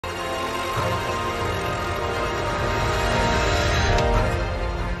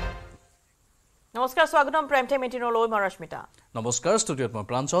নমস্কাৰ স্বাগতম prime time 18 লৈ মৰস্মিতা নমস্কাৰ ষ্টুডিঅত মই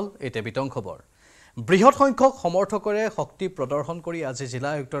প্ৰাঞ্চল এতে বিতং খবৰ বৃহৎ সংখ্যক সমৰ্থকৰে শক্তি প্ৰদৰ্শন কৰি আজি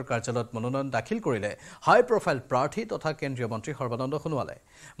জিলা আয়ুক্তৰ কাৰ্যালয়ত মনোনয়ন দাখিল কৰিলে হাই প্ৰফাইল প্ৰাৰ্থী তথা কেন্দ্ৰীয় মন্ত্ৰী সৰ্বানন্দ সোণোৱালে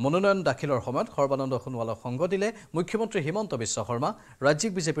মনোনয়ন দাখিলৰ সময়ত সৰ্বানন্দ সোণোৱালক সংগ দিলে মুখ্যমন্ত্ৰী হিমন্ত বিশ্ব শৰ্মা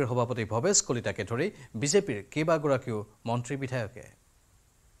ৰাজ্যিক বিজেপিৰ সভাপতি ভৱেশ কলিতাকে ধৰি বিজেপিৰ কেইবাগৰাকীও মন্ত্ৰী বিধায়কে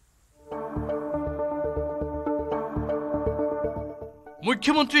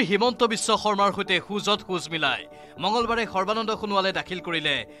মুখ্যমন্ত্ৰী হিমন্ত বিশ্ব শৰ্মাৰ সৈতে খুজত খুজ মিলাই মঙলবাৰে সৰ্বানন্দ সোণোৱালে দাখিল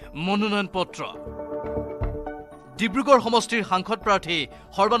কৰিলে মনোনয়ন পত্ৰ ডিব্ৰুগড় সমষ্টিৰ সাংসদ প্ৰাৰ্থী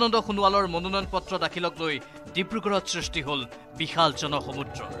সৰ্বানন্দ সোণোৱালৰ মনোনয়ন পত্ৰ দাখিলক লৈ ডিব্ৰুগড়ত সৃষ্টি হ'ল বিশাল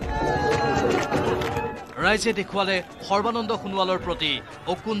জনসমুদ্ৰ ৰাইজে দেখুৱালে সৰ্বানন্দ সোণোৱালৰ প্ৰতি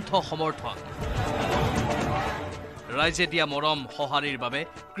অকুণ্ঠ সমৰ্থন ৰাইজে দিয়া মৰম সহাৰিৰ বাবে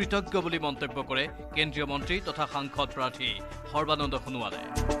কৃতজ্ঞ বুলি মন্তব্য কৰে কেন্দ্ৰীয় মন্ত্ৰী তথা সাংসদ প্ৰাৰ্থী সৰ্বানন্দ সোণোৱালে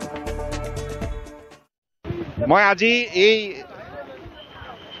মই আজি এই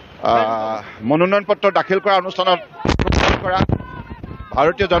মনোনয়ন পত্ৰ দাখিল কৰা অনুষ্ঠানত কৰা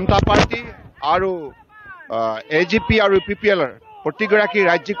ভাৰতীয় জনতা পাৰ্টি আৰু এজিপি আৰু ইউপিপিএলৰ প্ৰতিগৰাকী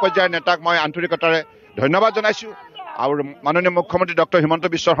ৰাজ্যিক পৰ্যায়ৰ নেতাক মই আন্তৰিকতাৰে ধন্যবাদ জনাইছোঁ আৰু মাননীয় মুখ্যমন্ত্ৰী ডক্টৰ হিমন্ত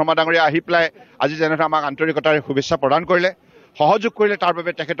বিশ্ব শৰ্মা ডাঙৰীয়া আহি পেলাই আজি যেনেদৰে আমাক আন্তৰিকতাৰে শুভেচ্ছা প্ৰদান কৰিলে সহযোগ কৰিলে তাৰ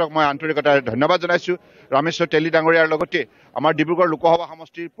বাবে তেখেতক মই আন্তৰিকতাৰে ধন্যবাদ জনাইছোঁ ৰামেশ্বৰ তেলী ডাঙৰীয়াৰ লগতে আমাৰ ডিব্ৰুগড় লোকসভা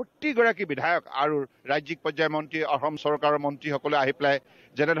সমষ্টিৰ প্ৰতিগৰাকী বিধায়ক আৰু ৰাজ্যিক পৰ্যায়ৰ মন্ত্ৰী অসম চৰকাৰৰ মন্ত্ৰীসকলে আহি পেলাই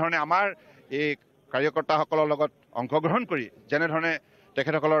যেনেধৰণে আমাৰ এই কাৰ্যকৰ্তাসকলৰ লগত অংশগ্ৰহণ কৰি যেনেধৰণে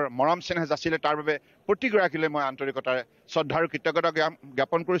তেখেতসকলৰ মৰম চেনেহ যাচিলে তাৰ বাবে প্ৰতিগৰাকীলৈ মই আন্তৰিকতাৰে শ্ৰদ্ধা আৰু কৃতজ্ঞতা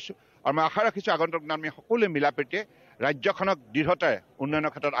জ্ঞাপন কৰিছোঁ আৰু মই আশা ৰাখিছোঁ আগন্তুক দিনত আমি সকলোৱে মিলা প্ৰীতিৰে ৰাজ্যখনক দৃঢ়তাৰে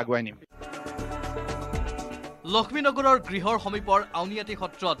উন্নয়নৰ ক্ষেত্ৰত আগুৱাই নিম লক্ষ্মীনগৰৰ গৃহৰ সমীপৰ আউনিয়াটি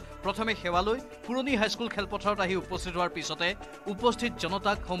সত্ৰত প্ৰথমে সেৱালৈ পুৰণি হাইস্কুল খেলপথাৰত আহি উপস্থিত হোৱাৰ পিছতে উপস্থিত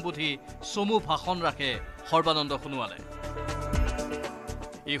জনতাক সম্বোধি চমু ভাষণ ৰাখে সৰ্বানন্দ সোণোৱালে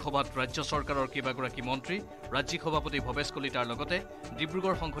এই সভাত ৰাজ্য চৰকাৰৰ কেইবাগৰাকী মন্ত্ৰী ৰাজ্যিক সভাপতি ভৱেশ কলিতাৰ লগতে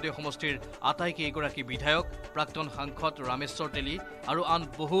ডিব্ৰুগড় সংসদীয় সমষ্টিৰ আটাইকেইগৰাকী বিধায়ক প্ৰাক্তন সাংসদ ৰামেশ্বৰ তেলী আৰু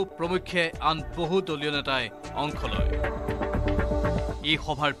আন বহু দলীয় নেতাই অংশ লয় এই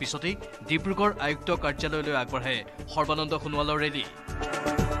সভাৰ পিছতেই ডিব্ৰুগড় আয়ুক্ত কাৰ্যালয়লৈ আগবঢ়ে সৰ্বানন্দ সোণোৱালৰ ৰেলী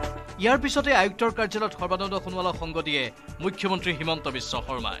ইয়াৰ পিছতে আয়ুক্তৰ কাৰ্যালয়ত সৰ্বানন্দ সোণোৱালক সংগ দিয়ে মুখ্যমন্ত্ৰী হিমন্ত বিশ্ব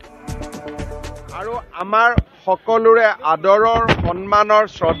শৰ্মাই আৰু আমাৰ সকলোৰে আদৰৰ সন্মানৰ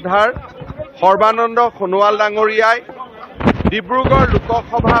শ্ৰদ্ধাৰ সৰ্বানন্দ সোণোৱাল ডাঙৰীয়াই ডিব্ৰুগড়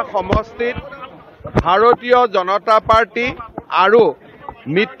লোকসভা সমষ্টিত ভাৰতীয় জনতা পাৰ্টি আৰু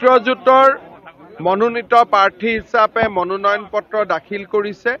মিত্ৰজোঁটৰ মনোনীত প্ৰাৰ্থী হিচাপে মনোনয়ন পত্ৰ দাখিল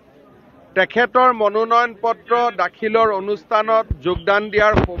কৰিছে তেখেতৰ মনোনয়ন পত্ৰ দাখিলৰ অনুষ্ঠানত যোগদান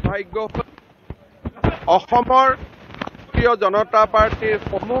দিয়াৰ সৌভাগ্য অসমৰ ভাৰতীয় জনতা পাৰ্টিৰ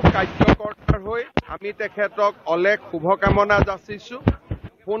প্ৰমুখ কাৰ্যকৰ্তাৰ হৈ আমি তেখেতক অলেখ শুভকামনা যাচিছোঁ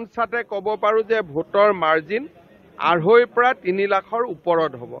পোনছাতে ক'ব পাৰোঁ যে ভোটৰ মাৰ্জিন 2.5 পৰা 3 লাখৰ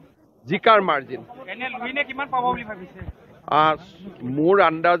ওপৰত হ'ব জিকাৰ মাৰ্জিন মোৰ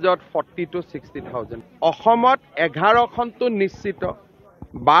আন্দাজত 40 to 60,000 অসমত 11খনটো নিশ্চিত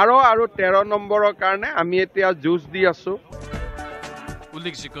 12 আৰু 13 নম্বৰৰ কাৰণে আমি এতিয়া যুঁজ দি আছোঁ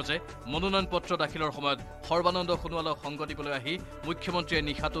উল্লেখযোগ্য যে মনোনয়ন পত্ৰ দাখিলৰ সময়ত সৰ্বানন্দ সোণোৱালক সংগ দিবলৈ আহি মুখ্যমন্ত্ৰীয়ে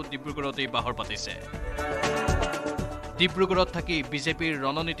নিশাটো ডিব্ৰুগড়তেই বাহৰ পাতিছে ডিব্ৰুগড়ত থাকি বিজেপিৰ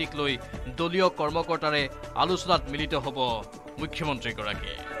ৰণনীতিক লৈ দলীয় কৰ্মকৰ্তাৰে আলোচনাত মিলিত হ'ব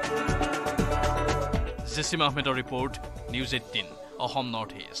মুখ্যমন্ত্ৰীগৰাকী জেছিম আহমেদৰ ৰিপৰ্ট News 18 Assam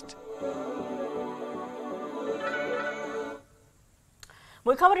Northeast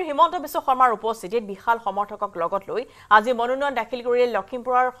মুখ্যমন্ত্ৰী হিমন্ত বিশ্ব শৰ্মাৰ উপস্থিতিত বিশাল সমৰ্থকক লগত লৈ আজি মনোনয়ন দাখিল কৰিলে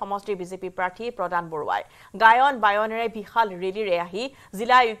লখিমপুৰৰ সমষ্টিৰ বিজেপি প্ৰাৰ্থী প্ৰদান বৰুৱাই গায়ন বায়নেৰে বিশাল ৰেলীৰে আহি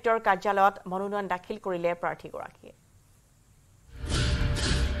জিলা আয়ুক্তৰ কাৰ্যালয়ত মনোনয়ন দাখিল কৰিলে প্ৰাৰ্থীগৰাকীয়ে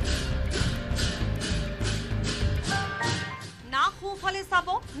না সোঁফালে চাব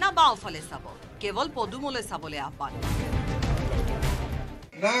না বাওঁফালে চাব কেৱল পদুমলৈ চাবলৈ আহ্বান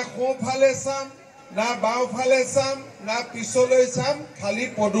না সোঁফালে চাম না বাওঁফালে চাম না পিছলৈ চাম খালি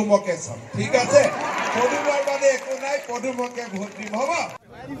পদুমকে চাম ঠিক আছে পদুমৰ বাদে একো নাই পদুমকে ভোট দিম হ'ব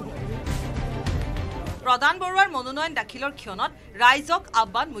প্ৰদান বৰুৱাৰ মনোনয়ন দাখিলৰ ক্ষণত ৰাইজক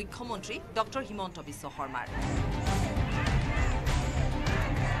আহ্বান মুখ্যমন্ত্ৰী ডক্টৰ হিমন্ত বিশ্ব শৰ্মাৰ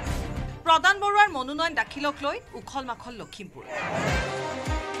প্ৰদান বৰুৱাৰ মনোনয়ন দাখিলক লৈ উখল মাখল লখিমপুৰ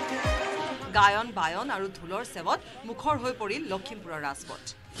গায়ন বায়ন আৰু ঢোলৰ সেৱত মুখৰ হৈ পৰিল লখিমপুৰৰ ৰাজপথ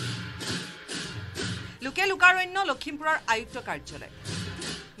লোকে লোকাৰণ্য লখিমপুৰৰ আয়ুক্ত কাৰ্যালয়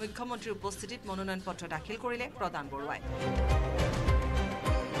মুখ্যমন্ত্ৰীৰ উপস্থিতিত মনোনয়ন পত্ৰ দাখিল কৰিলে প্ৰদান বৰুৱাই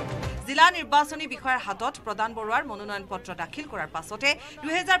জিলা নিৰ্বাচনী বিষয়াৰ হাতত প্ৰদান বৰুৱাৰ মনোনয়ন পত্ৰ দাখিল কৰাৰ পাছতে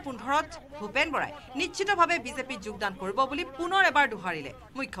 2015ত ভূপেন বৰাই নিশ্চিতভাৱে বিজেপিত যোগদান কৰিব বুলি পুনৰ এবাৰ দোহাৰিলে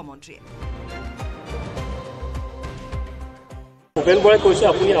মুখ্যমন্ত্ৰীয়ে ভূপেন বৰাই কৈছে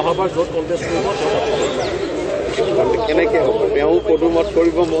আপুনি অহাবাৰ য'ত কণ্টেষ্ট কৰিব কেনেকে হ'ব তেওঁ পদুমত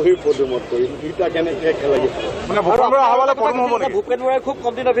কৰিব মহিৰ পদুমত কৰিব দুইটা কেনেকে লাগিব মানে ভূপেন বৰা অহাবালে পদুম হ'ব নেকি ভূপেন বৰাই খুব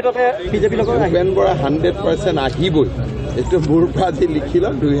কম দিনৰ ভিতৰতে বিজেপি লগত ভূপেন বৰা 100% আহিবই এইটো মোৰ পৰা আজি লিখিলা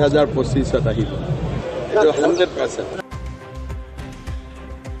 2025ত আহিব এইটো 100%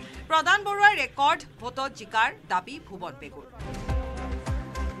 প্ৰদান বৰুৱাৰ ৰেকৰ্ড ভোটত জিকাৰ দাবী ভুৱন পেগুৰ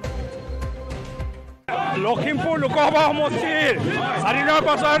লখিমপুৰ লোকসভা সমষ্টিৰ স্বাধীনৰ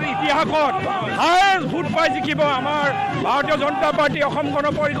পাছৰ ইতিহাসত হায়েষ্ট ভোট পাই জিকিব আমাৰ ভাৰতীয় জনতা পাৰ্টি অসম গণ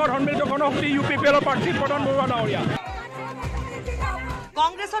পৰিষদ সন্মিলিত গণশক্তি UPPLৰ প্ৰাৰ্থী প্ৰদান বৰুৱা ডাঙৰীয়া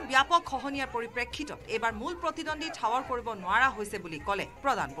কংগ্ৰেছত ব্যাপক খহনীয়াৰ পৰিপ্ৰেক্ষিতত এবাৰ মূল প্ৰতিদ্বন্দ্বী ঠাৱৰ কৰিব নোৱাৰা হৈছে বুলি ক'লে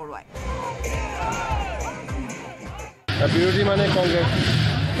প্ৰদান বৰুৱাই বিৰোধী মানে কংগ্ৰেছ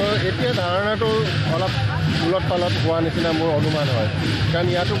তো এতিয়া ধাৰণাটো অলপ উলট পালট হোৱা নিচিনা মোৰ অনুমান হয় কাৰণ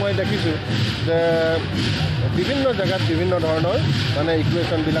ইয়াতো মই দেখিছোঁ যে বিভিন্ন জেগাত বিভিন্ন ধৰণৰ মানে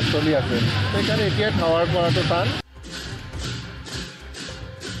ইকুৱেশ্যনবিলাক চলি আছে সেইকাৰণে এতিয়া ঠাৱৰ কৰাটো টান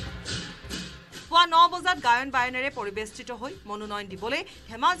পুৱা 9 বজাত গায়ন বায়নেৰে পৰিবেষ্টিত হৈ মনোনয়ন দিবলৈ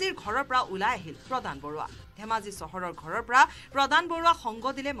ধেমাজিৰ ঘৰৰ পৰা ওলাই আহিল প্ৰদান বৰুৱা ধেমাজি চহৰৰ ঘৰৰ পৰা প্ৰদান বৰুৱা সংগ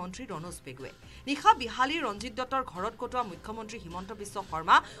দিলে মন্ত্ৰী ৰণোজ পেগুৱে নিশা বিহালী ৰঞ্জিত দত্তৰ ঘৰত কটোৱা মুখ্যমন্ত্ৰী হিমন্ত বিশ্ব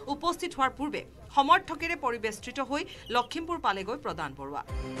শৰ্মা উপস্থিত হোৱাৰ পূৰ্বে সমৰ্থকেৰে পৰিবেষ্টিত হৈ লখিমপুৰ পালেগৈ প্ৰদান বৰুৱা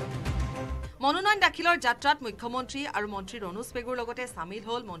মনোনয়ন দাখিলৰ যাত্ৰাত মুখ্যমন্ত্ৰী আৰু মন্ত্ৰী ৰণোজ পেগুৰ লগতে সামিল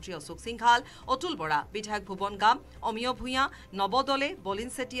হ'ল মন্ত্ৰী অশোক সিংহাল অতুল বৰা বিধায়ক ভুৱন গাম অমিয় ভূঞা নৱদলে বলিন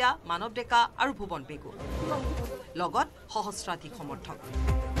চেতিয়া মানৱ ডেকা আৰু ভুৱন পেগু লগত সহস্ৰাধিক সমৰ্থক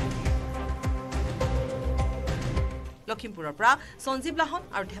লখিমপুৰৰ পৰা সঞ্জীৱ লাহন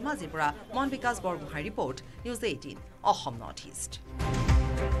আৰু ধেমাজিৰ পৰা মন বিকাশ Borgohain report news 18 Assam north east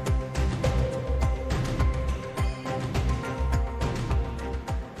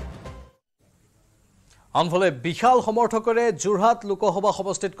আনফালে বিশাল সমৰ্থকৰে যোৰহাট লোকসভা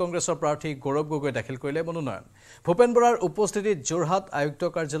সমষ্টিত কংগ্ৰেছৰ প্ৰাৰ্থী গৌৰৱ গগৈ দাখিল কৰিলে মনোনয়ন ভূপেন বৰাৰ উপস্থিতিত যোৰহাট আয়ুক্ত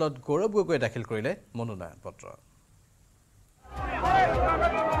কাৰ্যালয়ত গৌৰৱ গগৈ দাখিল কৰিলে মনোনয়ন পত্ৰ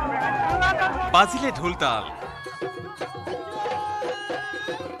বাজিলে ঢোলতাল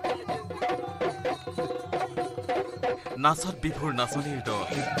নাচত বিভোৰ নাচনীৰ দল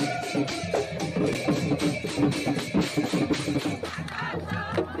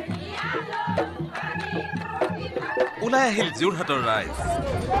ওলাই আহিল যোৰহাটৰ ৰাইজ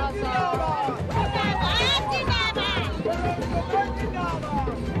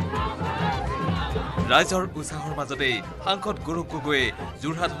ৰাইজৰ উৎসাহৰ মাজতেই সাংসদ গৌৰৱ গগৈয়ে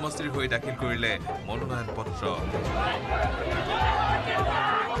যোৰহাট সমষ্টিৰ হৈ দাখিল কৰিলে মনোনয়ন পত্ৰ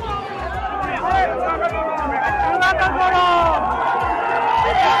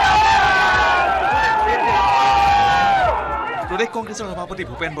প্ৰদেশ কংগ্ৰেছৰ সভাপতি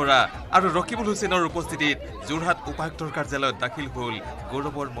ভূপেন বৰা আৰু ৰকিবুল হুছেইনৰ উপস্থিতিত যোৰহাট উপায়ুক্তৰ কাৰ্যালয়ত দাখিল হ'ল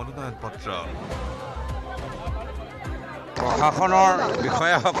গৌৰৱৰ মনোনয়ন পত্ৰ প্ৰশাসনৰ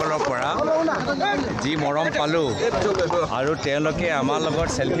বিষয়াসকলৰ পৰা যি মৰম পালোঁ আৰু তেওঁলোকে আমাৰ লগত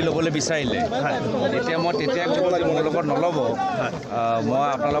চেলফি ল'বলৈ বিচাৰিলে তেতিয়া মই ক'লোঁ যে মোৰ লগত নল'ব মই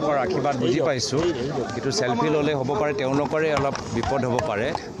আপোনালোকৰ আশীৰ্বাদ বুজি পাইছোঁ কিন্তু চেলফি ল'লে হ'ব পাৰে তেওঁলোকৰে অলপ বিপদ হ'ব পাৰে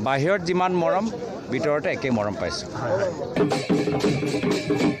বাহিৰত যিমান মৰম ভিতৰতে একেই মৰম পাইছোঁ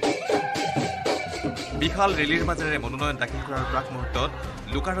বিশাল ৰেলীৰ মাজেৰে মনোনয়ন দাখিল কৰাৰ প্ৰাক মুহূৰ্তত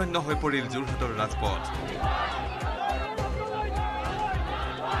লোকাৰণ্য হৈ পৰিল যোৰহাটৰ ৰাজপথ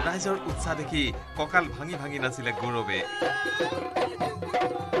ৰাইজৰ উৎসাহ দেখি কঁকাল ভাঙি ভাঙি নাছিলে গৌৰৱে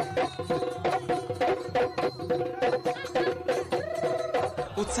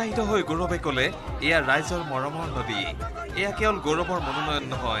উৎসাহিত হৈ গৌৰৱে ক'লে এয়া ৰাইজৰ মৰমৰ নদী এয়া কেৱল গৌৰৱৰ মনোনয়ন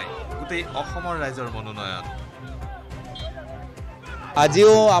নহয় গোটেই অসমৰ ৰাইজৰ মনোনয়ন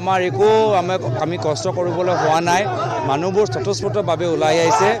আজিও আমাৰ একো আমি কষ্ট কৰিবলৈ হোৱা নাই মানুহবোৰ স্বতঃস্ফূৰ্তভাৱে ওলাই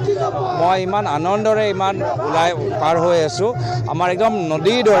আহিছে মই ইমান আনন্দৰে ইমান ওলাই পাৰ হৈ আছোঁ আমাৰ একদম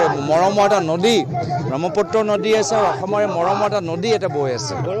নদীৰ দৰে মৰমৰ এটা নদী ব্ৰহ্মপুত্ৰ নদী আছে অসমৰ মৰমৰ এটা নদী এটা বৈ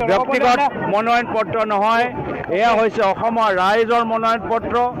আছে ব্যক্তিগত মনোনয়ন পত্ৰ নহয় এয়া হৈছে অসমৰ ৰাইজৰ মনোনয়ন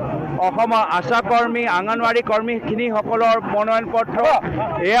পত্ৰ অসমৰ আশা কৰ্মী আংগনৱাড়ী কৰ্মীখিনিসকলৰ মনোনয়ন পত্ৰ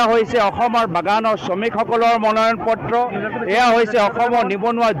এয়া হৈছে অসমৰ বাগানৰ শ্ৰমিকসকলৰ মনোনয়ন পত্ৰ এয়া হৈছে অসমৰ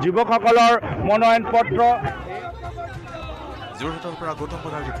নিবনুৱা যুৱকসকলৰ মনোনয়ন পত্ৰ যোৰহাটৰ পৰা গৌতম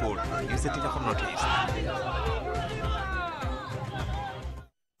বৰাৰ report news 18 Assam north east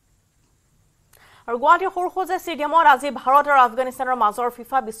আৰু গুৱাহাটীৰ সৰুসজাই ষ্টেডিয়ামত আজি ভাৰত আৰু আফগানিস্তানৰ মাজৰ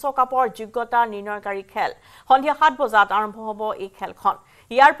ফিফা বিশ্বকাপৰ যোগ্যতা নিৰ্ণয়কাৰী খেল সন্ধিয়া 7 বজাত আৰম্ভ হ'ব এই খেলখন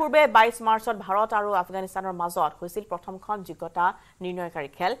ইয়াৰ পূৰ্বে 22 মাৰ্চত ভাৰত আৰু আফগানিস্তানৰ মাজত হৈছিল প্ৰথমখন যোগ্যতা নিৰ্ণয়কাৰী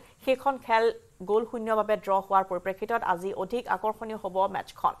খেল সেইখন খেল গোল শূন্যভাৱে ড্ৰ হোৱাৰ পৰিপ্ৰেক্ষিতত আজি অধিক আকৰ্ষণীয় হ'ব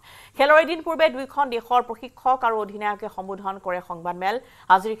মেচখন খেলৰ এদিন পূৰ্বে দুইখন দেশৰ প্ৰশিক্ষক আৰু অধিনায়কে সম্বোধন কৰে সংবাদমেল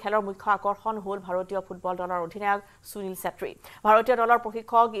আজিৰ খেলৰ মুখ্য আকৰ্ষণ হ'ল ভাৰতীয় ফুটবল দলৰ অধিনায়ক সুনীল ছেত্ৰী ভাৰতীয় দলৰ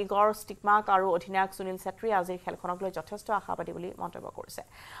প্ৰশিক্ষক ইগৰ ষ্টিকমাক আৰু অধিনায়ক সুনীল ছেত্ৰী আজিৰ খেলখনক লৈ যথেষ্ট আশাবাদী বুলি মন্তব্য কৰিছে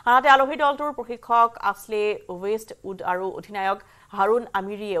আনহাতে আলহী দলটোৰ প্ৰশিক্ষক আসলে ৱেষ্ট উড আৰু অধিনায়ক হাৰুণ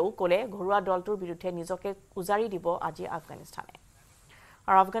আমিৰিয়েও ক'লে ঘৰুৱা দলটোৰ বিৰুদ্ধে নিজকে উজাৰি দিব আজি আফগানিস্তানে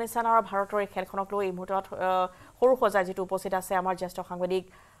আৰু আফগানিস্তান আৰু ভাৰতৰ এই খেলখনক লৈ এই মুহূৰ্তত সৰু সজাই যেটো উপস্থিত আছে আমাৰ জ্যেষ্ঠ সাংবাদিক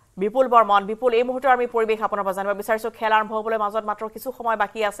বিপুল বৰ্মন বিপুল এই মুহূৰ্তৰ আমি পৰিৱেশ আপোনাৰ পৰা জানিব বিচাৰিছো খেল আৰম্ভ হ'বলৈ মাজত মাত্ৰ কিছু সময়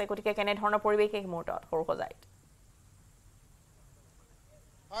বাকি আছে গতিকে কেনে ধৰণৰ পৰিৱেশ এই মুহূৰ্তত সৰু সজাই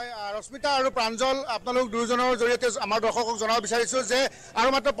ৰশ্মিতা আৰু প্ৰাঞ্জল আপোনালোক দুজনৰ জৰিয়তে আমাৰ দৰ্শকক জনাব বিচাৰিছো যে আৰু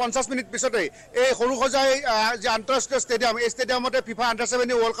মাত্ৰ 50 মিনিট পিছতে এই সৰু সজাই যে আন্তঃৰাষ্ট্ৰীয় ষ্টেডিয়াম এই ষ্টেডিয়ামতে ফিফা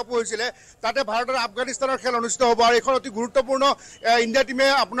আণ্ডাৰ-17 ৱৰ্ল্ড কাপ হৈছিল তাতে ভাৰত আৰু আফগানিস্তানৰ খেল অনুষ্ঠিত হ'ব আৰু এখন অতি গুৰুত্বপূৰ্ণ ইণ্ডিয়া টিমে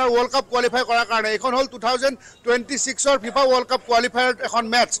আপোনাৰ ৱৰ্ল্ড কাপ কোৱালিফাই কৰাৰ কাৰণে এখন হ'ল 2026ৰ ফিফা ৱৰ্ল্ড কাপ কোৱালিফায়াৰ এখন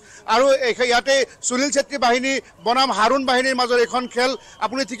মেচ আৰু ইয়াতে সুনীল ছেত্ৰী বাহিনী বনাম হাৰুণ বাহিনীৰ মাজত এখন খেল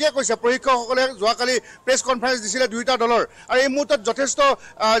আপুনি ঠিকে কৈছে প্ৰশিক্ষকসকলে যোৱাকালি প্ৰেছ কনফাৰেন্স দিছিলে দুইটা দলৰ আৰু এই মুহূৰ্তত যথেষ্ট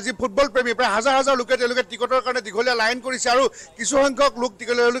যি ফুটবল প্ৰেমী প্ৰায় হাজাৰ হাজাৰ লোকে তেওঁলোকে টিকটৰ কাৰণে দীঘলীয়া লাইন কৰিছে আৰু কিছু সংখ্যক লোক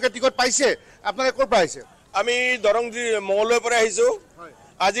তেওঁলোকে টিকট পাইছে আপোনালোকে ক'ৰ পৰা আহিছে আমি দৰং মঙলদৈৰ পৰা আহিছো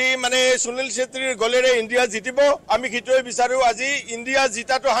আজি মানে সুনীল ছেত্ৰীৰ গলেৰে ইণ্ডিয়া জিতিব আমি সেইটোৱে বিচাৰো আজি ইণ্ডিয়া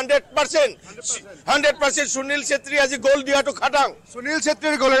জিতাটো 100% সুনীল ছেত্ৰী আজি গল দিয়াটো খাটাং সুনীল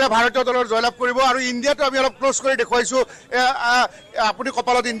ছেত্ৰীৰ গলেৰে ভাৰতীয় দলৰ জয়লাভ কৰিব আৰু ইণ্ডিয়াটো আমি অলপ ক্লোজ কৰি দেখুৱাইছো আপুনি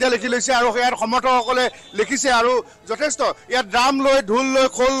কপালত ইণ্ডিয়া লিখি লৈছে আৰু ইয়াৰ সমৰ্থকসকলে লিখিছে আৰু যথেষ্ট ইয়াত ড্ৰাম লৈ ঢোল লৈ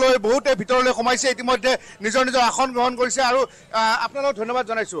খোল লৈ বহুতে ভিতৰলৈ সোমাইছে ইতিমধ্যে নিজৰ নিজৰ আসন গ্ৰহণ কৰিছে আৰু আপোনালোকক ধন্যবাদ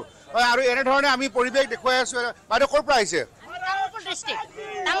জনাইছো আৰু এনেধৰণে আমি পৰিৱেশ দেখুৱাই আছো বাইদেউ ক'ৰ পৰা আহিছে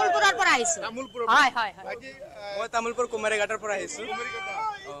তামুলপুৰৰ পৰা আহিছো হয় হয় মই তামুলপুৰ কুমাৰীঘাটৰ পৰা আহিছো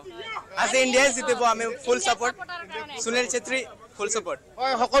আজি ইণ্ডিয়াই জিতিব আমি ফুল সাপোৰ্ট সুনীল ছেত্ৰী ফুল সাপোৰ্ট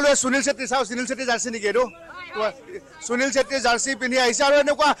হয় সকলোৱে সুনীল ছেত্ৰী চাও সুনীল ছেত্ৰী জাৰ্চি নেকি এইটো সুনীল ছেত্ৰী জাৰ্চি পিন্ধি আহিছে আৰু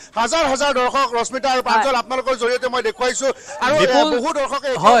এনেকুৱা হাজাৰ হাজাৰ দৰ্শক ৰশ্মিতা আৰু প্ৰাঞ্জল আপোনালোকৰ জৰিয়তে মই দেখুৱাইছো আৰু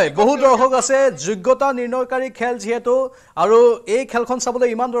বহু দৰ্শক আছে যোগ্যতা নিৰ্ণয়কাৰী খেল যিহেতু আৰু এই খেলখন চাবলৈ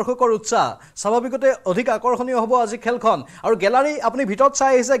ইমান দৰ্শকৰ উৎসাহ স্বাভাৱিকতে অধিক আকৰ্ষণীয় হ'ব আজি খেলখন আৰু গেলাৰী আপুনি ভিতৰত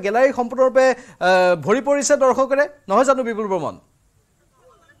চাই আহিছে গেলাৰী সম্পূৰ্ণৰূপে ভৰি পৰিছে দৰ্শকৰে নহয় জানো বিপুল বৰ্মন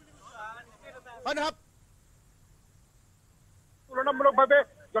তুলনামূলকভাৱে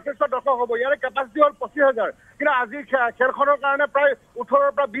যথেষ্ট দৰ্শক হ'ব ইয়াৰে কেপাচিটি হ'ল 25,000 কিন্তু আজি খেলখনৰ কাৰণে প্ৰায়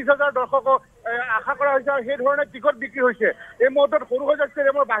 18 পৰা 20,000 দৰ্শকক আশা কৰা হৈছে আৰু সেই ধৰণে টিকট বিক্ৰী হৈছে এই মুহূৰ্তত সৰু সজাই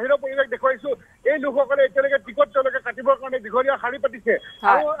ষ্টেডিয়ামৰ বাহিৰৰ পৰিৱেশ দেখুৱাইছো এই লোকসকলে এতিয়ালৈকে টিকট তেওঁলোকে কাটিবৰ কাৰণে দীঘলীয়া শাৰী পাতিছে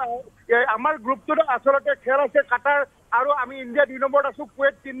আৰু আমাৰ গ্ৰুপটোত আচলতে খেল আছে কাটাৰ আৰু আমি ইণ্ডিয়া 2 নম্বৰত আছো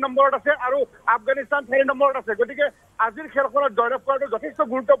কুৱেইট 3 নম্বৰত আছে আৰু আফগানিস্তান 4 নম্বৰত আছে গতিকে আজিৰ খেলখনত জয়লাভ কৰাটো যথেষ্ট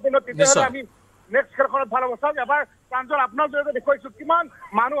গুৰুত্বপূৰ্ণ তেতিয়াহ'লে আমি নেক্সট খেলখনত ভাল হ'ব চাওক এবাৰ প্ৰাঞ্জল আপোনাৰ জৰিয়তে দেখুৱাইছো কিমান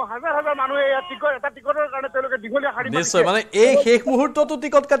মানুহ হাজাৰ হাজাৰ মানুহে এটা টিকটৰ কাৰণে তেওঁলোকে দীঘলীয়া শাৰী নিশ্চয় মানে এই শেষ মুহূৰ্ততো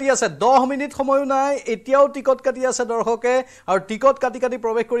টিকট কাটি আছে 10 মিনিট সময়ো নাই এতিয়াও টিকট কাটি আছে দৰ্শকে আৰু টিকট কাটি কাটি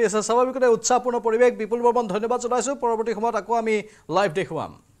প্ৰৱেশ কৰি আছে স্বাভাৱিকতে উৎসাহপূৰ্ণ পৰিৱেশ বিপুল বৰ্মন ধন্যবাদ জনাইছো পৰৱৰ্তী সময়ত আকৌ আমি লাইভ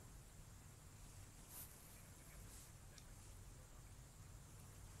দেখুৱাম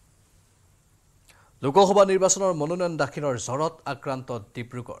লোকসভা নিৰ্বাচনৰ মনোনয়ন দাখিলৰ জ্বৰত আক্ৰান্ত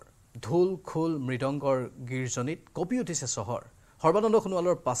ডিব্ৰুগড় ঢোল খোল মৃদংগৰ গীৰ্জনীত কঁপি উঠিছে চহৰ সৰ্বানন্দ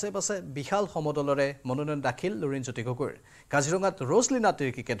সোণোৱালৰ পাছে পাছে বিশাল সমদলৰে মনোনয়ন দাখিল লুৰিণজ্যোতি গগৈৰ কাজিৰঙাত ৰজলীনা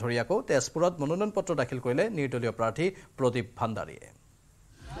তিৰ্কীকে ধৰি আকৌ তেজপুৰত মনোনয়ন পত্ৰ দাখিল কৰিলে নিৰ্দলীয় প্ৰাৰ্থী প্ৰদীপ ভাণ্ডাৰীয়ে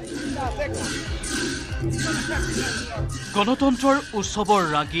গণতন্ত্ৰৰ উৎসৱৰ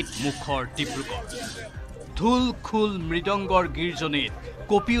ৰাগীত মুখৰ ডিব্ৰুগড় ঢোল খোল মৃদংগৰ গীৰ্জনীত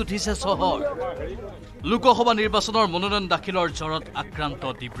কঁপি উঠিছে চহৰ লোকসভা নিৰ্বাচনৰ মনোনয়ন দাখিলৰ জ্বৰত আক্ৰান্ত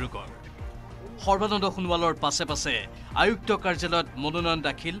ডিব্ৰুগড় সৰ্বানন্দ সোণোৱালৰ পাছে পাছে আয়ুক্ত কাৰ্যালয়ত মনোনয়ন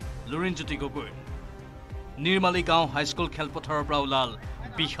দাখিল লুৰিণজ্যোতি গগৈৰ নিৰ্মালী গাঁও হাইস্কুল খেলপথাৰৰ পৰা ওলাল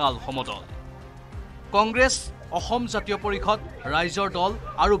বিশাল সমদল কংগ্ৰেছ অসম জাতীয় পৰিষদ ৰাইজৰ দল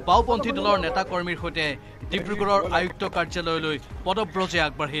আৰু বাওপন্থী দলৰ নেতা কৰ্মীৰ সৈতে ডিব্ৰুগড়ৰ আয়ুক্ত কাৰ্যালয়লৈ পদব্ৰজে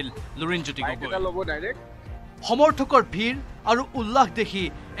আগবাঢ়িল লুৰিণজ্যোতি গগৈ সমৰ্থকৰ ভিৰ আৰু উল্লাস দেখি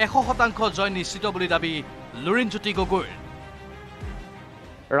 100% জয় নিশ্চিত বুলি দাবী লুৰিণজ্যোতি গগৈৰ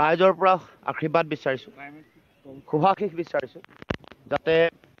ৰাইজৰ পৰা আশীৰ্বাদ বিচাৰিছো শুভাশীষ বিচাৰিছো যাতে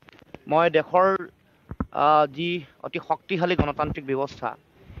মই দেশৰ যি অতি শক্তিশালী গণতান্ত্ৰিক ব্যৱস্থা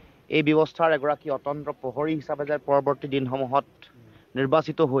এই ব্যৱস্থাৰ এগৰাকী অতন্ত্ৰ প্ৰহৰী হিচাপে যে পৰৱৰ্তী দিনসমূহত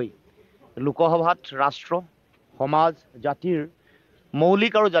নিৰ্বাচিত হৈ লোকসভাত ৰাষ্ট্ৰ সমাজ জাতিৰ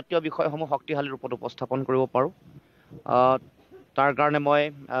মৌলিক আৰু জাতীয় বিষয়সমূহ শক্তিশালী ৰূপত উপস্থাপন কৰিব পাৰোঁ তাৰ কাৰণে মই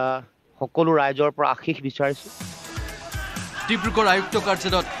সকলো ৰাইজৰ পৰা আশীষ বিচাৰিছোঁ। ডিব্ৰুগড় আয়ুক্ত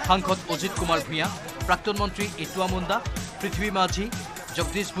কাৰ্যালয়ত সাংসদ অজিত কুমাৰ ভূঞা, প্ৰাক্তন মন্ত্ৰী ইটুৱা মুণ্ডা, পৃথ্বী মাঝি,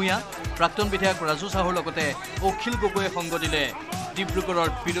 জগদীশ ভূঞা, প্ৰাক্তন বিধায়ক ৰাজু চাহুৰ লগতে অখিল গগৈয়ে সংগ দিলে ডিব্ৰুগড়ৰ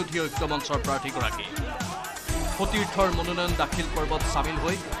বিৰোধী ঐক্য মঞ্চৰ প্ৰাৰ্থীগৰাকী। সতীৰ্থৰ মনোনয়ন দাখিল পৰ্বত চামিল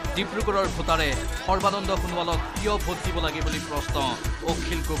হৈ ডিব্ৰুগড়ৰ ভোটাৰে সৰ্বানন্দ সোণোৱালক কিয় ভোট দিব লাগে বুলি প্ৰশ্ন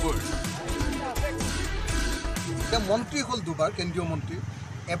অখিল গগৈৰ। মন্ত্ৰী হ'ল দুবাৰ, কেন্দ্ৰীয় মন্ত্ৰী,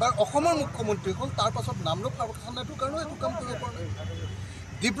 এবাৰ অসমৰ মুখ্যমন্ত্ৰী হ'ল, তাৰ পাছত নামৰূপ কাৰখানাটোৰ কাৰণে এইটো কাম কৰিব পৰা নাই।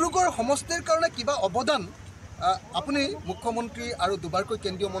 ডিব্ৰুগড় সমষ্টিৰ কাৰণে কিবা অৱদান আপুনি মুখ্যমন্ত্ৰী আৰু দুবাৰকৈ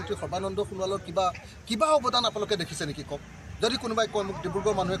কেন্দ্ৰীয় মন্ত্ৰী সৰ্বানন্দ সোণোৱালৰ কিবা অৱদান আপোনালোকে দেখিছে নেকি কওক? যদি কোনোবাই কয়, মোক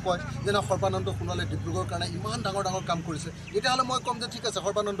ডিব্ৰুগড়ৰ মানুহে কয় যে না সৰ্বানন্দ সোণোৱালে ডিব্ৰুগড়ৰ কাৰণে ইমান ডাঙৰ ডাঙৰ কাম কৰিছে, তেতিয়াহ'লে মই ক'ম যে ঠিক আছে,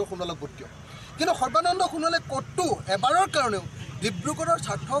 সৰ্বানন্দ সোণোৱালক ভোট দিয়ক। কিন্তু সৰ্বানন্দ সোণোৱালে ক'তো এবাৰৰ কাৰণেও ডিব্ৰুগড়ৰ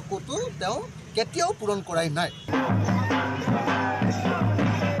স্বাৰ্থ ক'তো তেওঁ কেতিয়াও পূৰণ কৰাই নাই।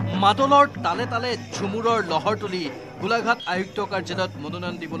 মাদলৰ তালে তালে ঝুমুৰৰ লহৰ তুলি গোলাঘাট আয়ুক্ত কাৰ্যালয়ত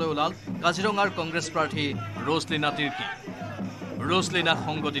মনোনয়ন দিবলৈ ওলাল কাজিৰঙাৰ কংগ্ৰেছ প্ৰাৰ্থী ৰজলীনা তিৰ্কী। ৰজলীনাক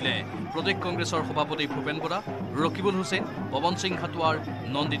সংগ দিলে প্ৰদেশ কংগ্ৰেছৰ সভাপতি ভূপেন বৰা, ৰকিবুল হুছেইন, পৱন সিং হাটোৱাৰ,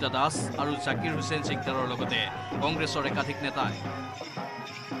 নন্দিতা দাস আৰু জাকিৰ হুছেইন চিকদাৰৰ লগতে কংগ্ৰেছৰ একাধিক নেতাই।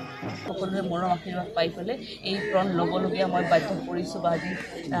 সকলোৰে মৰম আশীৰ্বাদ পাই পেলাই এই প্ৰণ ল'বলগীয়া মই বাধ্য কৰিছোঁ বা আজি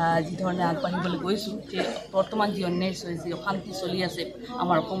যিধৰণে আগবাঢ়িবলৈ গৈছোঁ যে বৰ্তমান যি অন্যায় যি অশান্তি চলি আছে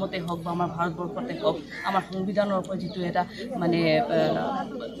আমাৰ অসমতে হওক বা আমাৰ ভাৰতবৰ্ষতে হওক, আমাৰ সংবিধানৰ ওপৰত যিটো এটা মানে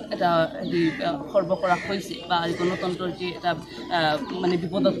এটা খৰ্ব কৰা হৈছে বা গণতন্ত্ৰৰ যি এটা মানে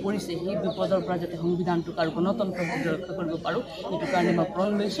বিপদত পৰিছে, সেই বিপদৰ পৰা যাতে সংবিধানটোক আৰু গণতন্ত্ৰক ৰক্ষা কৰিব পাৰোঁ, সেইটো কাৰণে মই প্ৰণ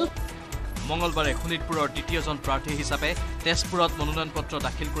লৈছোঁ। মঙলবাৰে শোণিতপুৰৰ দ্বিতীয়জন প্ৰাৰ্থী হিচাপে তেজপুৰত মনোনয়ন পত্ৰ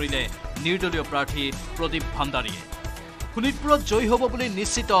দাখিল কৰিলে নিৰ্দলীয় প্ৰাৰ্থী প্ৰদীপ ভাণ্ডাৰীয়ে। শোণিতপুৰত জয়ী হ'ব বুলি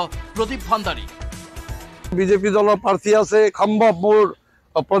নিশ্চিত প্ৰদীপ ভাণ্ডাৰী। বিজেপি দলৰ প্ৰাৰ্থী আছে, সম্ভৱ মোৰ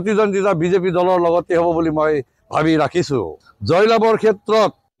প্ৰতিদ্বন্দ্বিতা বিজেপি দলৰ লগতে হ'ব বুলি মই ভাবি ৰাখিছোঁ। জয়লাভৰ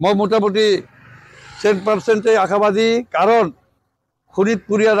ক্ষেত্ৰত মই মোটামুটি 100% আশাবাদী, কাৰণ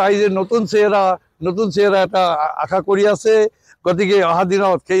শোণিতপুৰীয়া ৰাইজে নতুন চেহেৰা এটা আশা কৰি আছে। গতিকে অহা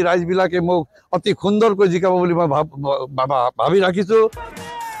দিনত সেই ৰাইজবিলাকে মোক অতি সুন্দৰকৈ জিকাব বুলি মই ভাবি ৰাখিছোঁ।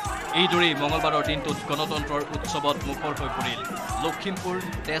 এইদৰেই মঙলবাৰৰ দিনটোত গণতন্ত্ৰৰ উৎসৱত মুখৰ হৈ পৰিল লখিমপুৰ,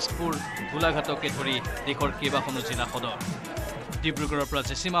 তেজপুৰ, গোলাঘাটকে ধৰি দেশৰ কেইবাখনো জিলা সদৰ। ডিব্ৰুগড়ৰ পৰা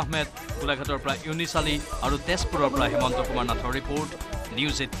জেছিম আহমেদ, গোলাঘাটৰ পৰা ইউনিছ আলী আৰু তেজপুৰৰ পৰা হিমন্ত কুমাৰ নাথৰ report,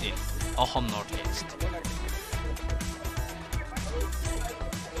 news 18 Assam north east.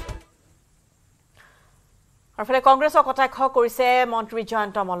 আৰফালে কংগ্ৰেছৰ কটাক্ষ কৰিছে মন্ত্ৰী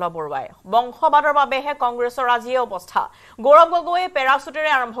জয়ন্ত মল্ল বৰুৱাই। বংশবাদৰ বাবেহে কংগ্ৰেছৰ আজি অৱস্থা। গৌৰৱ গগৈয়ে পেৰাচুটেৰে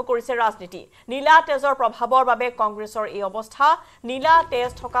আৰম্ভ কৰিছে ৰাজনীতি। নীলা তেজৰ প্ৰভাৱৰ বাবে কংগ্ৰেছৰ এই অৱস্থা। নীলা তেজ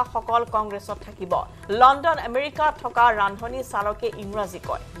থকা সকল কংগ্ৰেছত থাকিব। লণ্ডন আমেৰিকাত থকা ৰান্ধনী চালকে ইংৰাজী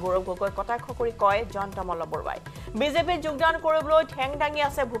কয়। গৌৰৱ গগৈ কটাক্ষ কৰি কয় জয়ন্ত মল্ল বৰুৱাই। বিজেপিত যোগদান কৰিবলৈ ঠেং দাঙি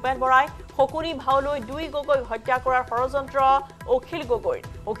আছে ভূপেন বৰাই। শকুনি ভাওলৈ 2 গগৈক হত্যা কৰাৰ ষড়যন্ত্ৰ অখিল গগৈৰ।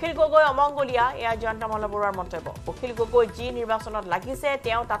 অখিল গগৈ অমংগলীয়া, এয়া জয়ন্ত মল্ল বৰুৱাৰ মন্তব্য। অখিল গগৈ যি নিৰ্বাচনত লাগিছে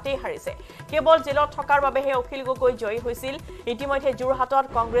তেওঁ তাতেই হাৰিছে। কেৱল জেলত থকাৰ বাবেহে অখিল গগৈ জয়ী হৈছিল। ইতিমধ্যে যোৰহাটত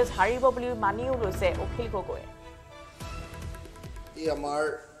কংগ্ৰেছ হাৰিব বুলি মানিও লৈছে অখিল গগৈয়ে। এই আমাৰ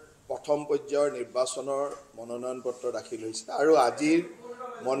প্ৰথম পৰ্যায়ৰ নিৰ্বাচনৰ মনোনয়ন পত্ৰ দাখিল হৈছে আৰু আজিৰ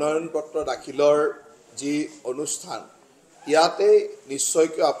মনোনয়ন পত্ৰ দাখিলৰ যি অনুষ্ঠান, ইয়াতে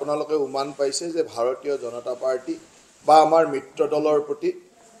নিশ্চয়কৈ আপোনালোকে উমান পাইছে যে ভাৰতীয় জনতা পাৰ্টি বা আমাৰ মিত্ৰ দলৰ প্ৰতি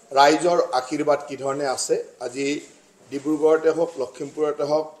ৰাইজৰ আশীৰ্বাদ কি ধৰণে আছে। আজি ডিব্ৰুগড়তে হওক, লখিমপুৰতে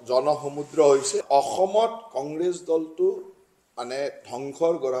হওক জনসমুদ্ৰ হৈছে। অসমত কংগ্ৰেছ দলটো মানে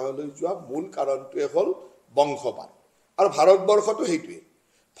ধ্বংসৰ গৰাহলৈ যোৱা মূল কাৰণটোৱে হ'ল বংশবাদ, আৰু ভাৰতবৰ্ষতো সেইটোৱে।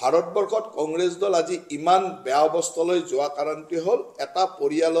 ভাৰতবৰ্ষত কংগ্ৰেছ দল আজি ইমান বেয়া অৱস্থালৈ যোৱা কাৰণটোৱে হ'ল এটা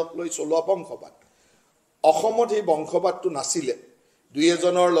পৰিয়ালক লৈ চলোৱা বংশবাদ। অসমত সেই বংশবাদটো নাছিলে।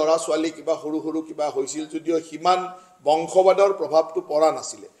 2-এজনৰ ল'ৰা ছোৱালী কিবা সৰু সৰু কিবা হৈছিল যদিও সিমান বংশবাদৰ প্ৰভাৱটো পৰা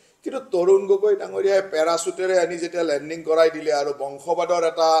নাছিলে। কিন্তু তৰুণ গগৈ ডাঙৰীয়াই পেৰাচুটেৰে আনি যেতিয়া লেণ্ডিং কৰাই দিলে আৰু বংশবাদৰ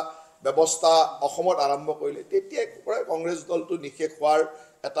এটা ব্যৱস্থা অসমত আৰম্ভ কৰিলে, তেতিয়াই পৰাই কংগ্ৰেছ দলটো নিশেষ হোৱাৰ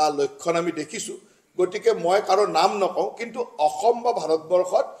এটা লক্ষণ আমি দেখিছোঁ। গতিকে মই কাৰো নাম নকওঁ, কিন্তু অসম বা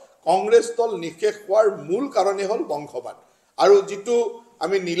ভাৰতবৰ্ষত কংগ্ৰেছ দল নিশেষ হোৱাৰ মূল কাৰণেই হ'ল বংশবাদ। আৰু যিটো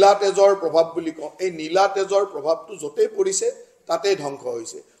আমি নীলা তেজৰ প্ৰভাৱ বুলি কওঁ, এই নীলা তেজৰ প্ৰভাৱটো য'তেই পৰিছে তাতেই ধ্বংস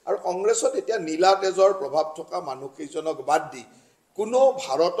হৈছে। আৰু কংগ্ৰেছত এতিয়া নীলা তেজৰ প্ৰভাৱ থকা মানুহকেইজনক বাদ দি কোনো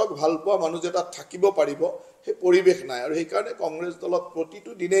ভাৰতক ভাল পোৱা মানুহ যে তাত থাকিব পাৰিব সেই পৰিৱেশ নাই। আৰু সেইকাৰণে কংগ্ৰেছ দলত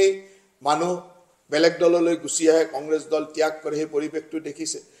প্ৰতিটো দিনেই মানুহ বেলেগ দললৈ গুচি আহে, কংগ্ৰেছ দল ত্যাগ কৰে, সেই পৰিৱেশটো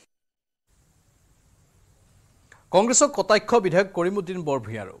দেখিছে। কংগ্ৰেছৰ কটাক্ষ বিধায়ক কৰিমুদ্দিন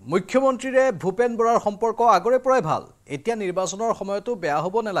বৰভূঞাৰো মুখ্যমন্ত্ৰীৰে ভূপেন বৰাৰ সম্পৰ্ক আগৰে পৰাই ভাল এতিয়া নিৰ্বাচনৰ সময়তো বেয়া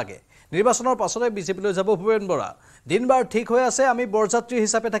হ'ব নালাগে নিৰ্বাচনৰ পাছতে বিজেপিলৈ যাব ভূপেন বৰা দিনবাৰ ঠিক হৈ আছে আমি বৰযাত্ৰী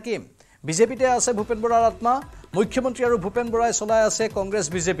হিচাপে থাকিম বিজেপিতে আছে ভূপেন বৰাৰ আত্মা মুখ্যমন্ত্ৰী আৰু ভূপেন বৰাই চলাই আছে কংগ্ৰেছ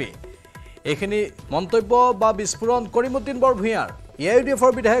বিজেপি এইখিনি মন্তব্য বা বিস্ফোৰণ কৰিমুদ্দিন বৰভূঞাৰ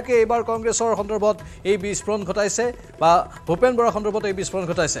ইউডিএফৰ বিধায়কে এইবাৰ কংগ্ৰেছৰ সন্দৰ্ভত এই বিস্ফোৰণ ঘটাইছে বা ভূপেন বৰাৰ সন্দৰ্ভত এই বিস্ফোৰণ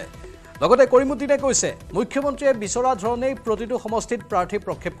ঘটাইছে লগতে কৰিমুদ্দিনে কৈছে মুখ্যমন্ত্ৰীয়ে বিচৰা ধৰণেই প্ৰতিটো সমষ্টিত প্ৰাৰ্থী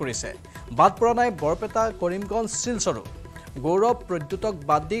প্ৰক্ষেপ কৰিছে বাদ পৰা নাই বৰপেটা কৰিমগঞ্জ শিলচৰো গৌৰৱ প্ৰদ্যুতক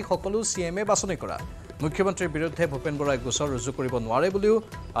বাদ দি সকলো সিএমএ বাছনি কৰা মুখ্যমন্ত্ৰীৰ বিৰুদ্ধে ভূপেন বৰাই গোচৰ ৰুজু কৰিব নোৱাৰে বুলিও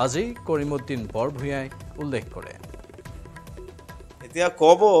আজি কৰিমুদ্দিন বৰভূঞাই উল্লেখ কৰে এতিয়া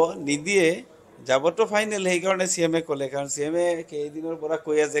ক'ব নিদিয়ে যাবতো ফাইনেল সেইকাৰণে সিএমএ ক'লে কাৰণ সিএমএ কেইদিনৰ পৰা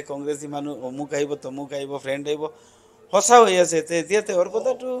কৈ আছে কংগ্ৰেছী মানুহ অমুক আহিব তমুক আহিব ফ্ৰেণ্ড আহিব সঁচা হৈ আছে এতিয়া তেওঁৰ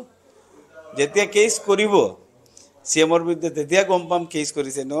কথাটো যেতিয়া কেছ কৰিব সিএমৰ বিৰুদ্ধে তেতিয়া গম পাম কেছ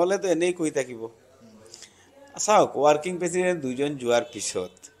কৰিছে নহ'লেতো এনেই কৈ থাকিব চাওক ৱাৰ্কিং প্ৰেচিডেণ্ট দুজন যোৱাৰ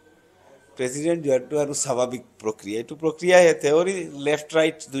পিছত প্ৰেচিডেণ্ট যোৱাটো আৰু স্বাভাৱিক প্ৰক্ৰিয়া এইটো প্ৰক্ৰিয়াহে theory লেফ্ট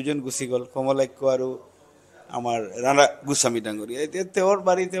ৰাইট দুজন গুচি গ'ল কমলাক্য আৰু আমাৰ ৰাণা গোস্বামী ডাঙৰীয়া এতিয়া তেওঁৰ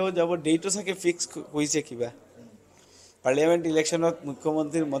বাৰী তেওঁ যাব ডেটো চাগে ফিক্স হৈছে কিবা পাৰ্লিয়ামেণ্ট ইলেকশ্যনত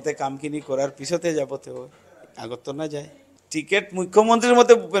মুখ্যমন্ত্ৰীৰ মতে কামখিনি কৰাৰ পিছতহে যাব তেওঁ আগতো নাযায় টিকেট মুখ্যমন্ত্ৰীৰ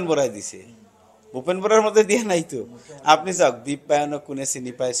মতে ভূপেন বৰাই দিছে ভূপেন বৰাৰ মতে দিয়া নাইতো আপুনি চাওক দীপ পায়নক কোনে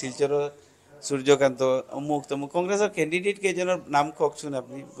চিনি পায় শিলচৰৰ সূৰ্যকান্ত অমুক তমুক কংগ্ৰেছৰ কেণ্ডিডেট কেইজনৰ নাম কওকচোন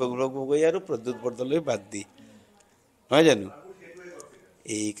আপুনি গৌৰৱ গগৈ আৰু প্ৰদ্যুৎ বৰদলৈ বাদ দি নহয় জানো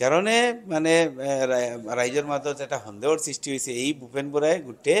এই কাৰণে মানে ৰাইজৰ মাজত এটা সন্দেহৰ সৃষ্টি হৈছে এই ভূপেন বৰাই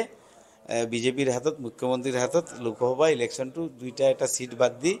গোটেই বিজেপিৰ হাতত মুখ্যমন্ত্ৰীৰ হাতত লোকসভা ইলেকশ্যনটো দুইটা এটা সিট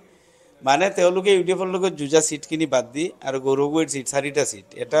বাদ দি মানে তেওঁলোকে ইউডিএফৰ লগত যুঁজা সিটখিনি বাদ দি আৰু গৌৰৱ গগৈৰ সিট 4টা সিট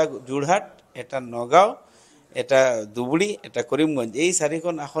এটা যোৰহাট এটা নগাঁও এটা ধুবুৰী এটা কৰিমগঞ্জ এই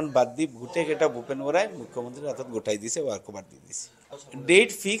 4খন আসন বাদ দি গোটেইকেইটা ভূপেন বৰাই মুখ্যমন্ত্ৰীৰ হাতত গোটাই দিছে ৱাৰ্কঅভাৰ দি দিছে ডেট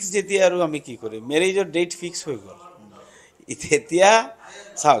ফিক্স যেতিয়া আৰু আমি কি কৰিম মেৰেজৰ ডেট ফিক্স হৈ গ'ল এতিয়া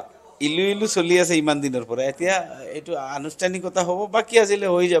চাওক ইলু চলি আছে ইমান দিনৰ পৰা এতিয়া এইটো আনুষ্ঠানিকতা হ'ব বাকী আছিলে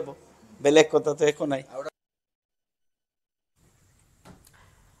হৈ যাব বেলেগ কথাটো একো নাই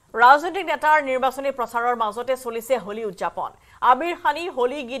ৰাজনৈতিক নেতাৰ নিৰ্বাচনী প্ৰচাৰৰ মাজতে চলিছে হোলী উদযাপন আবিৰ খানি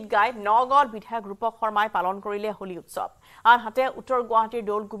হোলী গীত গাই নগাঁৱৰ বিধায়ক ৰূপক শৰ্মাই পালন কৰিলে হোলী উৎসৱ আনহাতে উত্তৰ গুৱাহাটীৰ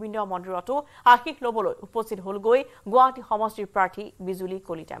দৌল গোবিন্দ মন্দিৰতো আশীষ ল'বলৈ উপস্থিত হ'লগৈ গুৱাহাটী সমষ্টিৰ প্ৰাৰ্থী বিজুলী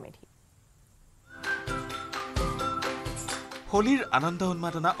কলিতা মেধি হোলীৰ আনন্দ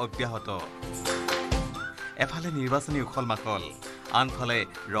উন্মাদনা অব্যাহত এফালে নিৰ্বাচনী উখল মাখল আনফালে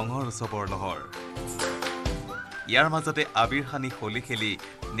ৰঙৰ উৎসৱৰ লহৰ ইয়াৰ মাজতে আবিৰ খানি হোলী খেলি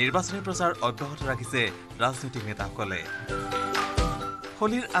নিৰ্বাচনী প্ৰচাৰ অব্যাহত ৰাখিছে ৰাজনৈতিক নেতাসকলে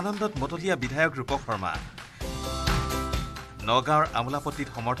হোলীৰ আনন্দত মতলীয়া বিধায়ক ৰূপক শৰ্মা নগাঁৱৰ আমোলাপট্টিত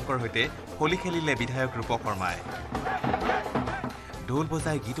সমৰ্থকৰ সৈতে হোলী খেলিলে বিধায়ক ৰূপক শৰ্মাই ঢোল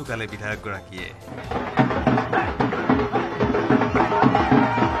বজাই গীতো গালে বিধায়কগৰাকীয়ে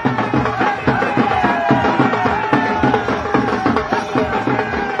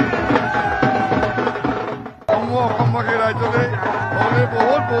অসমবাসী ৰাইজলৈ হ'লে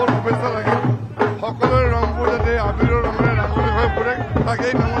বহুত শুভেচ্ছা লাগে সকলোৰে ৰংবোৰ যাতে আবিৰৰ ৰঙেৰে ৰাঙলী হৈ পৰে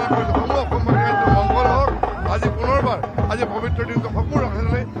তাকেই কামনা কৰিছোঁ সমূহ অসমবাসী ৰাইজৰ মংগল হওক আজি পুনৰবাৰ আজি পবিত্ৰ দিনটো সকলো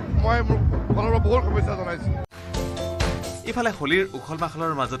ৰাইজলৈ মই মোৰ ফালৰ পৰা বহুত শুভেচ্ছা জনাইছোঁ ইফালে হোলীৰ উখল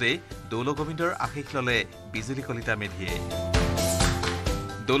মাখলৰ মাজতেই দৌল গোবিন্দৰ আশীষ ল'লে বিজুলী কলিতা মেধিয়ে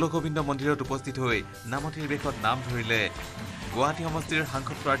দৌল গোবিন্দ মন্দিৰত উপস্থিত হৈ নামতিৰ বেশত নাম ধৰিলে গুৱাহাটী সমষ্টিৰ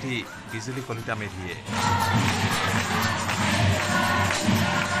সাংসদ প্ৰাৰ্থী বিজুলী কলিতা মেধিয়ে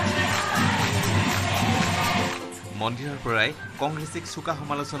মন্দিৰৰ পৰাই কংগ্ৰেছীক চোকা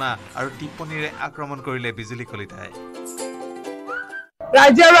সমালোচনা আৰু টিপ্পনীৰে আক্ৰমণ কৰিলে বিজুলী কলিতাই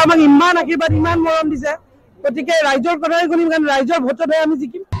ৰাইজে আৰু আমাক ইমান আশীৰ্বাদ ইমান মৰম দিছে গতিকে ৰাইজৰ কথাই শুনিম কাৰণ ৰাইজৰ ভোটতহে আমি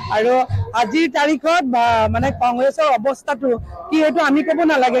জিকিম আৰু আজিৰ তাৰিখত মানে কংগ্ৰেছৰ অৱস্থাটো কি এইটো আমি ক'ব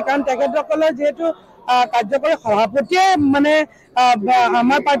নালাগে কাৰণ তেখেতসকলৰ যিহেতু কাৰ্যকৰী সভাপতিয়ে মানে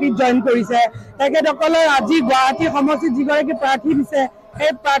আমাৰ পাৰ্টিত জইন কৰিছে তেখেতসকলৰ আজি গুৱাহাটী সমষ্টিত যিগৰাকী প্ৰাৰ্থী দিছে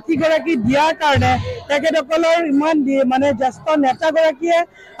সেই প্ৰাৰ্থীগৰাকী দিয়াৰ কাৰণে তেখেতসকলৰ ইমান মানে জ্যেষ্ঠ নেতাগৰাকীয়ে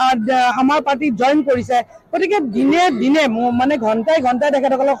আমাৰ পাৰ্টিত জইন কৰিছে গতিকে দিনে দিনে মানে ঘণ্টাই ঘণ্টাই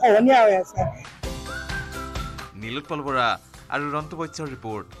তেখেতসকলৰ সহনীয়া হৈ আছে নীলোৎপল বৰা আৰু ৰন্তু বৈশ্যৰ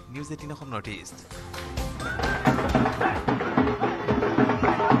report news 18 Assam north east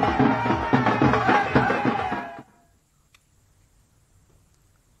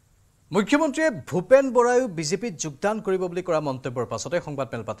মুখ্যমন্ত্ৰীয়ে ভূপেন বৰায়ো বিজেপিত যোগদান কৰিব বুলি কৰা মন্তব্যৰ পাছতে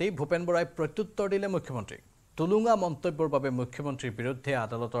সংবাদমেল পাতি ভূপেন বৰাই প্ৰত্যুত্তৰ দিলে মুখ্যমন্ত্ৰীক টুলুঙা মন্তব্যৰ বাবে মুখ্যমন্ত্ৰীৰ বিৰুদ্ধে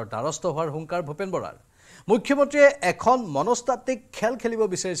আদালতৰ দ্বাৰস্থ হোৱাৰ হুংকাৰ ভূপেন বৰাৰ মুখ্যমন্ত্ৰীয়ে এখন মনস্তাত্ত্বিক খেল খেলিব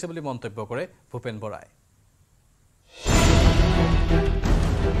বিচাৰিছে বুলি মন্তব্য কৰে ভূপেন বৰাই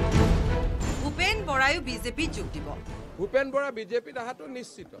ভূপেন বৰায়ো বিজেপি যোগ দিব ভূপেন বৰা বিজেপিত আহাটো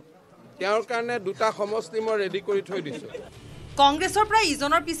নিশ্চিত তেওঁৰ কাৰণে দুটা সমষ্টি মই ৰেডি কৰি থৈ দিছো কংগ্ৰেছৰ পৰা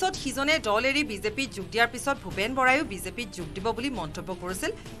ইজনৰ পিছত সিজনে দল এৰি বিজেপিত যোগ দিয়াৰ পিছত ভূপেন বৰায়ো বিজেপিত যোগ দিব বুলি মন্তব্য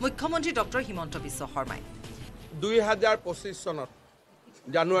কৰিছিল মুখ্যমন্ত্ৰী ডক্টৰ হিমন্ত বিশ্ব শৰ্মাই 2025 চনত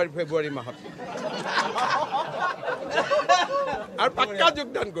জানুৱাৰী ফেব্ৰুৱাৰী মাহত আৰু পাক্কা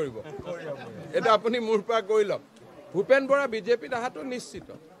যোগদান কৰিব এটা আপুনি মোৰ পৰা কৈ লওক ভূপেন বৰা বিজেপিত আহাটো নিশ্চিত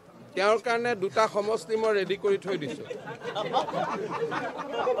তেওঁৰ কাৰণে দুটা সমষ্টি মই ৰেডি কৰি থৈ দিছো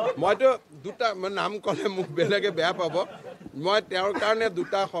মইতো দুটা নাম ক'লে মোক বেলেগে বেয়া পাব মই তেওঁৰ কাৰণে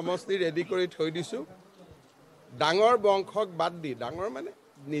দুটা সমষ্টি ৰেডি কৰি থৈ দিছো ডাঙৰ বংশক বাদ দি ডাঙৰ মানে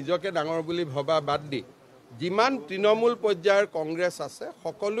নিজকে ডাঙৰ বুলি ভবা বাদ দি যিমান তৃণমূল পৰ্যায়ৰ কংগ্ৰেছ আছে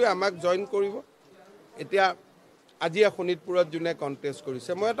সকলোৱে আমাক জইন কৰিব এতিয়া আজি শোণিতপুৰত যোনে কণ্টেষ্ট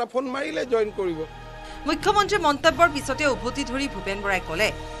কৰিছে মই এটা ফোন মাৰিলে জইন কৰিব মুখ্যমন্ত্ৰীৰ মন্তব্যৰ পিছতে উভতি ধৰি ভূপেন বৰাই ক'লে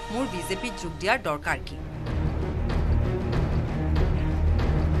মোৰ বিজেপিত যোগ দিয়াৰ দৰকাৰ কি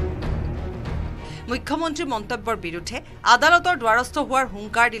মুখ্যমন্ত্ৰীৰ মন্তব্যৰ বিৰুদ্ধে আদালতৰ দ্বাৰস্থ হোৱাৰ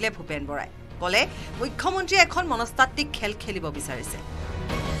হুংকাৰ দিলে ভূপেন বৰাই ক'লে মুখ্যমন্ত্ৰীয়ে এখন মনস্তাত্ত্বিক খেল খেলিব বিচাৰিছে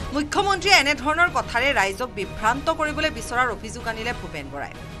মুখ্যমন্ত্ৰীয়ে এনে ধৰণৰ কথাৰে ৰাইজক বিভ্ৰান্ত কৰিবলৈ বিচৰাৰ অভিযোগ আনিলে ভূপেন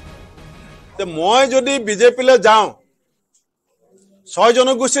বৰাই মই যদি বিজেপিলৈ যাওঁ 6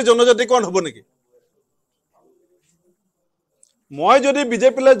 জনগোষ্ঠী জনজাতিকৰণ হ'ব নেকি মই যদি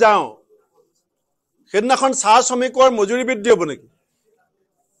বিজেপিলৈ যাওঁ সেইদিনাখন চাহ শ্ৰমিকৰ মজুৰি বৃদ্ধি হ'ব নেকি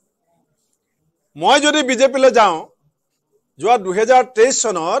মই যদি বিজেপিলৈ যাওঁ যোৱা 2023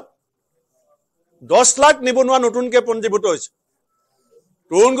 চনত 10 লাখ নিবনুৱা নতুনকৈ পঞ্জীভূত হৈছে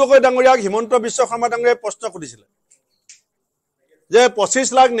তৰুণ গগৈ ডাঙৰীয়াক হিমন্ত বিশ্ব শৰ্মা ডাঙৰীয়াই প্ৰশ্ন কৰিছিলে যে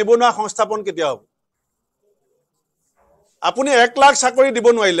 25 লাখ নিবনুৱা সংস্থাপন কেতিয়া হ'ব আপুনি 1 লাখ চাকৰি দিব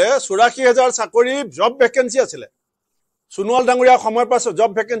নোৱাৰিলে 84,000 চাকৰি জব ভেকেন্সি আছিলে sonowal ডাঙৰীয়া সময়ৰ পাছত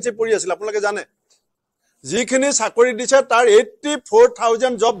জব ভেকেন্সি পৰি আছিল আপোনালোকে জানে যিখিনি চাকৰি দিছে তাৰ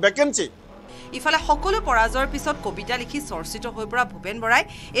 84,000 জব ভেকেন্সি ইফালে সকলো পৰাজয়ৰ পিছত কবিতা লিখি চৰ্চিত হৈ পৰা ভূপেন বৰাই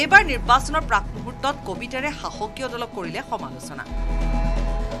এইবাৰ নিৰ্বাচনৰ প্ৰাক মুহূৰ্তত কবিতাৰে সাহসীয় দলক কৰিলে সমালোচনা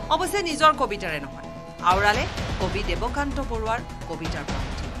অৱশ্যে নিজৰ কবিতাৰে নহয় আউৰালে কবি দেৱকান্ত বৰুৱাৰ কবিতাৰ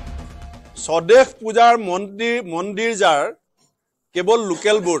পাতি স্বদেশ পূজাৰ মন্দিৰ যাৰ কেৱল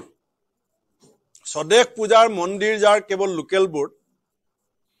লোকেল বোৰ্ড স্বদেশ পূজাৰ মন্দিৰ যাৰ কেৱল লোকেল বোৰ্ড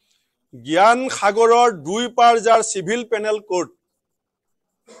জ্ঞান সাগৰৰ দুই পাৰ যাৰ চিভিল পেনেল কোৰ্ট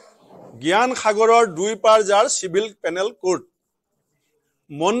জ্ঞান সাগৰৰ দুই পাৰ যাৰ চিভিল পেনেল কোৰ্ট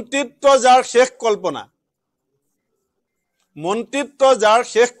মন্ত্ৰিত্ব যাৰ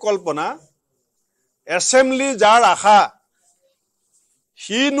শেষ কল্পনা এছেম্বলি যাৰ আশা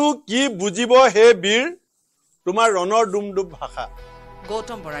সিনো কি বুজিব হে বীৰ তোমাৰ ৰণৰ ডুমডুম ভাষা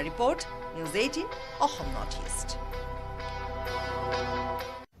Gautam Bora report News18 Assam Northeast